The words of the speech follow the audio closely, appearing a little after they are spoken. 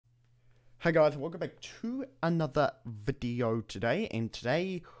Hey guys, welcome back to another video today, and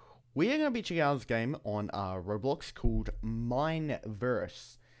today we're going to be checking out this game on Roblox called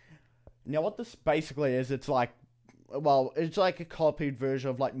Mineverse. Now what this basically is, it's like a copied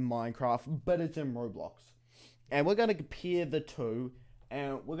version of like Minecraft, but it's in Roblox. And we're going to compare the two,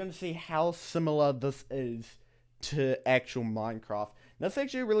 and we're going to see how similar this is to actual Minecraft. Now it's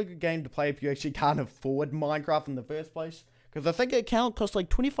actually a really good game to play if you actually can't afford Minecraft in the first place. Because I think the account cost like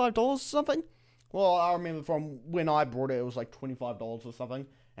 $25 or something. Well, I remember from when I bought it, it was like $25 or something.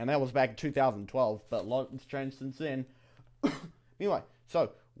 And that was back in 2012. But a lot has changed since then. Anyway,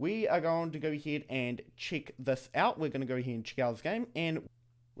 so we are going to go ahead and check this out. We're going to go ahead and check out this game. And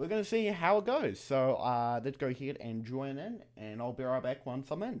we're going to see how it goes. So let's go ahead and join in. And I'll be right back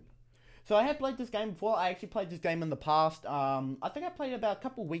once I'm in. So I had played this game before. I actually played this game in the past. I think I played it about a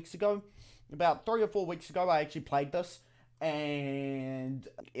couple weeks ago. About 3 or 4 weeks ago, I actually played this. And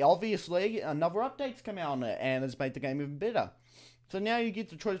obviously another update's come out on it and it's made the game even better. So now you get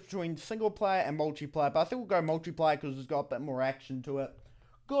the choice between single player and multiplayer, but I think we'll go multiplayer because it's got a bit more action to it.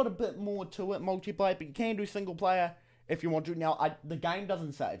 Got a bit more to it, multiplayer, but you can do single player if you want to. Now, the game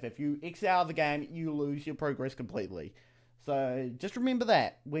doesn't save. If you exit out of the game, you lose your progress completely. So just remember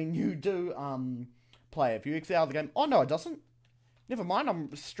that when you do play. If you exit out of the game, oh no, it doesn't. Never mind,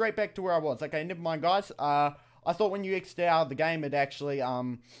 I'm straight back to where I was. Okay, never mind, guys. I thought when you exit out of the game, it actually,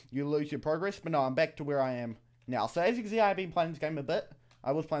 you lose your progress. But no, I'm back to where I am now. So as you can see, I've been playing this game a bit.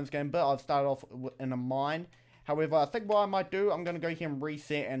 I was playing this game a bit. I've started off in a mine. However, I think what I might do, I'm going to go here and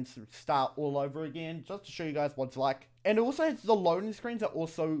reset and start all over again. Just to show you guys what it's like. And also, it's the loading screens are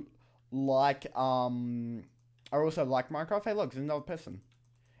also like, Minecraft. Hey, look, there's another person.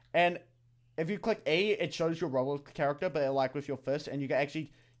 And if you click E, it shows your Roblox character, but like with your fist. And you can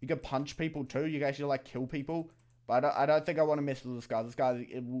actually... You can punch people too. You can actually like kill people. But I don't think I want to mess with this guy. This guy,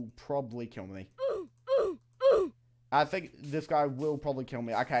 it will probably kill me. I think this guy will probably kill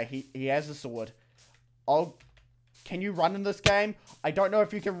me. Okay, he has a sword. Oh, can you run in this game? I don't know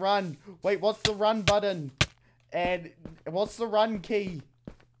if you can run. Wait, what's the run button? And what's the run key?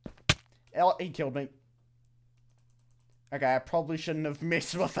 Oh, he killed me. Okay, I probably shouldn't have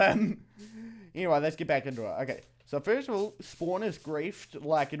messed with him. Anyway, let's get back into it. Okay. So first of all, spawn is griefed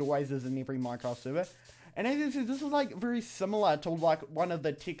like it always is in every Minecraft server. And as you see, this is like very similar to like one of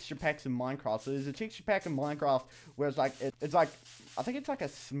the texture packs in Minecraft. So there's a texture pack in Minecraft where it's like, I think it's like a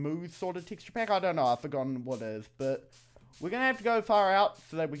smooth sort of texture pack. I don't know, I've forgotten what it is. But we're going to have to go far out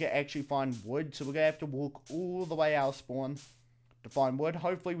so that we can actually find wood. So we're going to have to walk all the way out of spawn to find wood.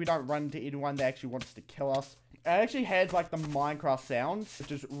 Hopefully we don't run into anyone that actually wants to kill us. It actually has like the Minecraft sounds,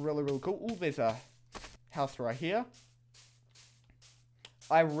 which is really, really cool. Ooh, there's a house right here.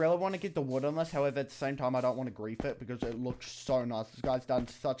 I really want to get the wood on this. However, at the same time, I don't want to grief it because it looks so nice. This guy's done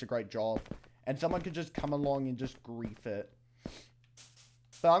such a great job. And someone could just come along and just grief it.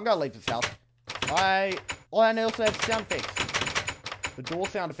 But I'm going to leave this house. And I also have sound effects. The door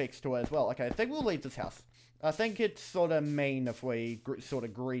sound effects to it as well. Okay, I think we'll leave this house. I think it's sort of mean if we sort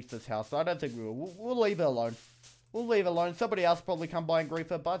of grief this house. So I don't think we will. We'll leave it alone. We'll leave it alone. Somebody else probably come by and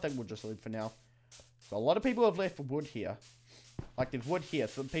grief it. But I think we'll just leave for now. So a lot of people have left wood here. Like, there's wood here.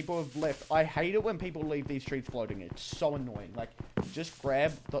 So people have left. I hate it when people leave these trees floating. It's so annoying. Like, just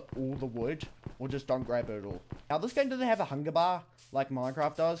grab all the wood. Or just don't grab it at all. Now, this game doesn't have a hunger bar like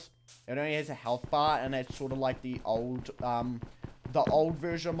Minecraft does. It only has a health bar. And it's sort of like the old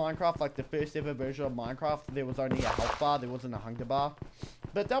version of Minecraft. Like, the first ever version of Minecraft. There was only a health bar. There wasn't a hunger bar.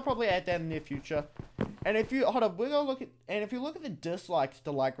 But they'll probably add that in the near future. And if you, hold on, we're going to look at, and if you look at the dislikes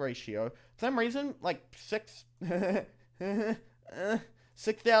to like ratio, for some reason, like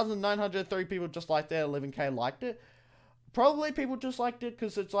 6,903 people just liked it, 11k liked it. Probably people just liked it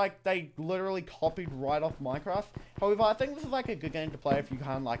because it's like they literally copied right off Minecraft. However, I think this is like a good game to play if you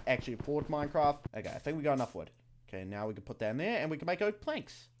can't like actually afford Minecraft. Okay, I think we got enough wood. Okay, now we can put that in there and we can make oak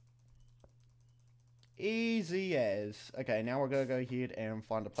planks. Easy as. Okay, now we're going to go ahead and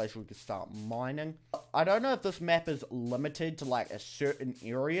find a place where we can start mining. I don't know if this map is limited to like a certain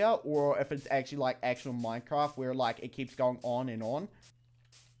area or if it's actually like actual Minecraft where like it keeps going on and on.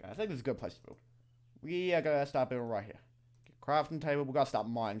 Okay, I think this is a good place to build. We are going to start building right here. Okay, crafting table, we're going to start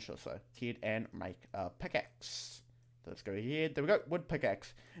mining, so head and make a pickaxe. Let's go ahead. There we go. Wood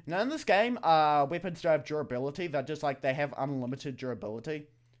pickaxe. Now in this game, weapons don't have durability. They're just like, they have unlimited durability.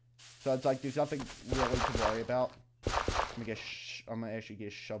 So it's like, there's nothing really to worry about. I'm going to actually get a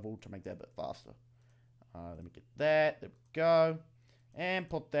shovel to make that a bit faster. Let me get that. There we go. And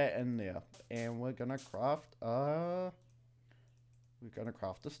put that in there. And we're going to craft a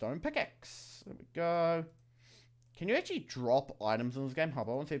stone pickaxe. There we go. Can you actually drop items in this game? Hold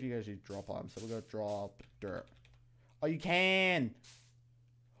on, I want to see if you can actually drop items. So we're going to drop dirt. Oh, you can!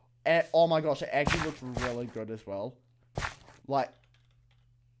 And, oh my gosh, it actually looks really good as well. Like,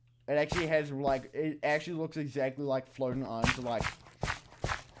 it actually has, like, it actually looks exactly like floating items in, like,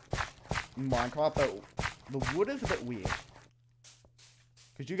 Minecraft, but the wood is a bit weird.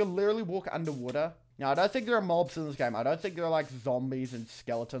 Because you can literally walk underwater. Now, I don't think there are mobs in this game. I don't think there are, like, zombies and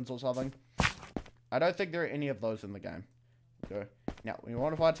skeletons or something. I don't think there are any of those in the game. So, now, we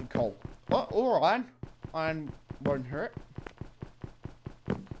want to find some coal. Oh, or iron. Iron won't hurt.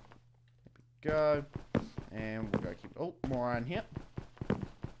 There we go. And we're going to keep... Oh, more iron here.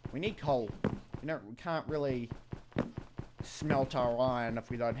 We need coal. We can't really smelt our iron if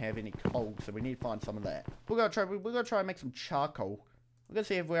we don't have any coal, so we need to find some of that. We're gonna try and make some charcoal. We're gonna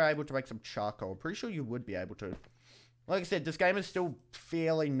see if we're able to make some charcoal. I'm pretty sure you would be able to. Like I said, this game is still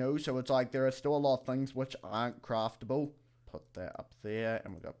fairly new, so it's like there are still a lot of things which aren't craftable. Put that up there,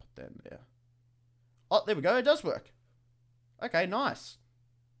 and we're gonna put that in there. Oh, there we go. It does work. Okay, nice.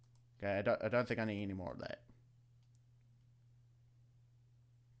 Okay, I don't think I need any more of that.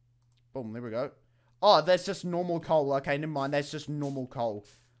 Boom, there we go. Oh, that's just normal coal. Okay, never mind. That's just normal coal.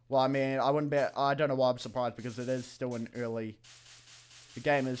 Well, I mean, I don't know why I'm surprised, because it is still in early... The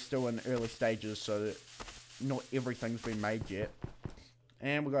game is still in early stages, so not everything's been made yet.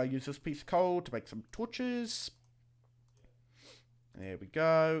 And we're going to use this piece of coal to make some torches. There we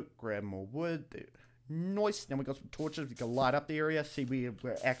go. Grab more wood. There. Nice. Now we got some torches. We can light up the area. See where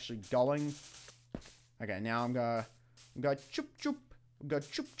we're actually going. Okay, now I'm going to choop choop. I'm going to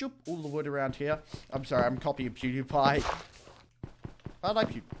choop choop all the wood around here. I'm sorry, I'm copying PewDiePie. I like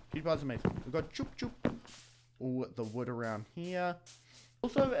PewDiePie's amazing. We've got choop choop all the wood around here.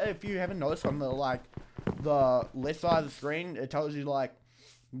 Also, if you haven't noticed on the left side of the screen, it tells you like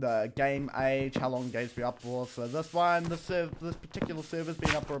the game age, how long the game's been up for. So this particular server's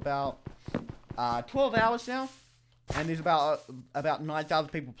been up for about 12 hours now, and there's about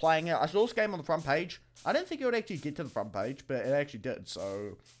 9,000 people playing it. I saw this game on the front page. I didn't think it would actually get to the front page, but it actually did.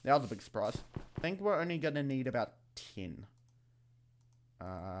 So that was a big surprise. I think we're only gonna need about 10.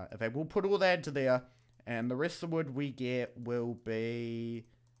 In fact, we'll put all that into there. And the rest of the wood we get will be...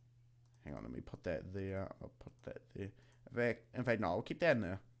 Hang on, let me put that there. I'll put that there. In fact, no, I'll keep that in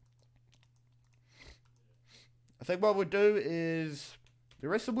there. I think what we'll do is... The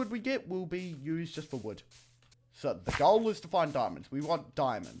rest of the wood we get will be used just for wood. So, the goal is to find diamonds. We want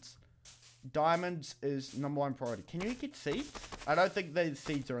diamonds. Diamonds is #1 priority. Can you get seeds? I don't think these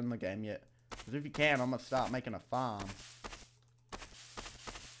seeds are in the game yet. Because if you can, I'm going to start making a farm.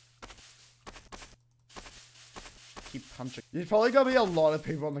 Keep punching. There's probably gonna be a lot of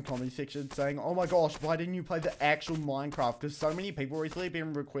people in the comment section saying, oh my gosh, why didn't you play the actual Minecraft? Because so many people recently have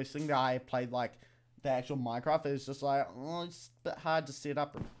been requesting that I played like the actual Minecraft. It's just like, oh, it's a bit hard to set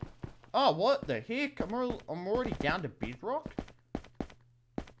up. Oh, what the heck? I'm already down to bedrock?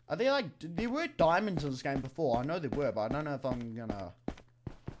 Are there like, there were diamonds in this game before. I know there were, but I don't know if I'm gonna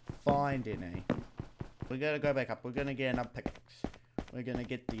find any. We're gonna go back up. We're gonna get another pickaxe. We're gonna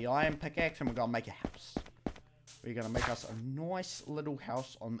get the iron pickaxe and we're gonna make a house. We're going to make us a nice little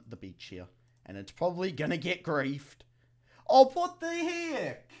house on the beach here. And it's probably going to get griefed. Oh, what the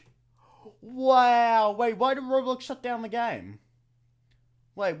heck? Wow. Wait, why did Roblox shut down the game?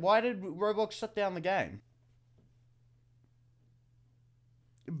 Wait, why did Roblox shut down the game?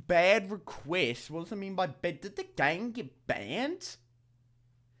 Bad request? What does it mean by bad? Did the game get banned?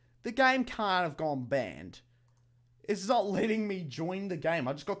 The game can't have gone banned. It's not letting me join the game.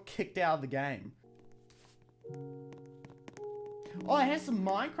 I just got kicked out of the game. Oh, it has some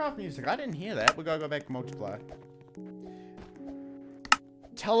Minecraft music. I didn't hear that. We're gonna go back to multiplayer.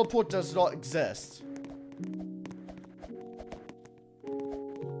 Teleport does not exist.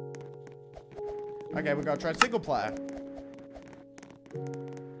 Okay, we're gonna try single player.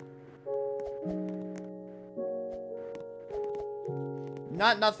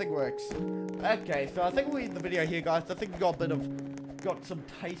 Nothing works. Okay, so I think we'll end the video here, guys. I think we got some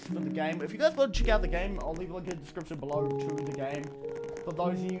taste for the game. If you guys want to check out the game, I'll leave a link in the description below to the game. For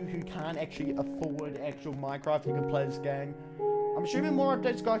those of you who can't actually afford actual Minecraft, you can play this game. I'm assuming more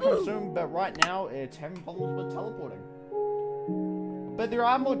updates are coming soon, but right now it's having problems with teleporting. But there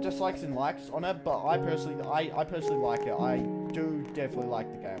are more dislikes and likes on it, but I personally like it. I do definitely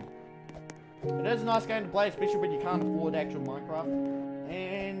like the game. It is a nice game to play, especially when you can't afford actual Minecraft.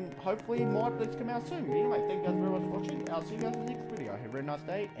 And hopefully more updates come out soon. But anyway, thank you guys very much for watching. I'll see you guys in the next video. Have a very nice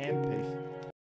day, and peace.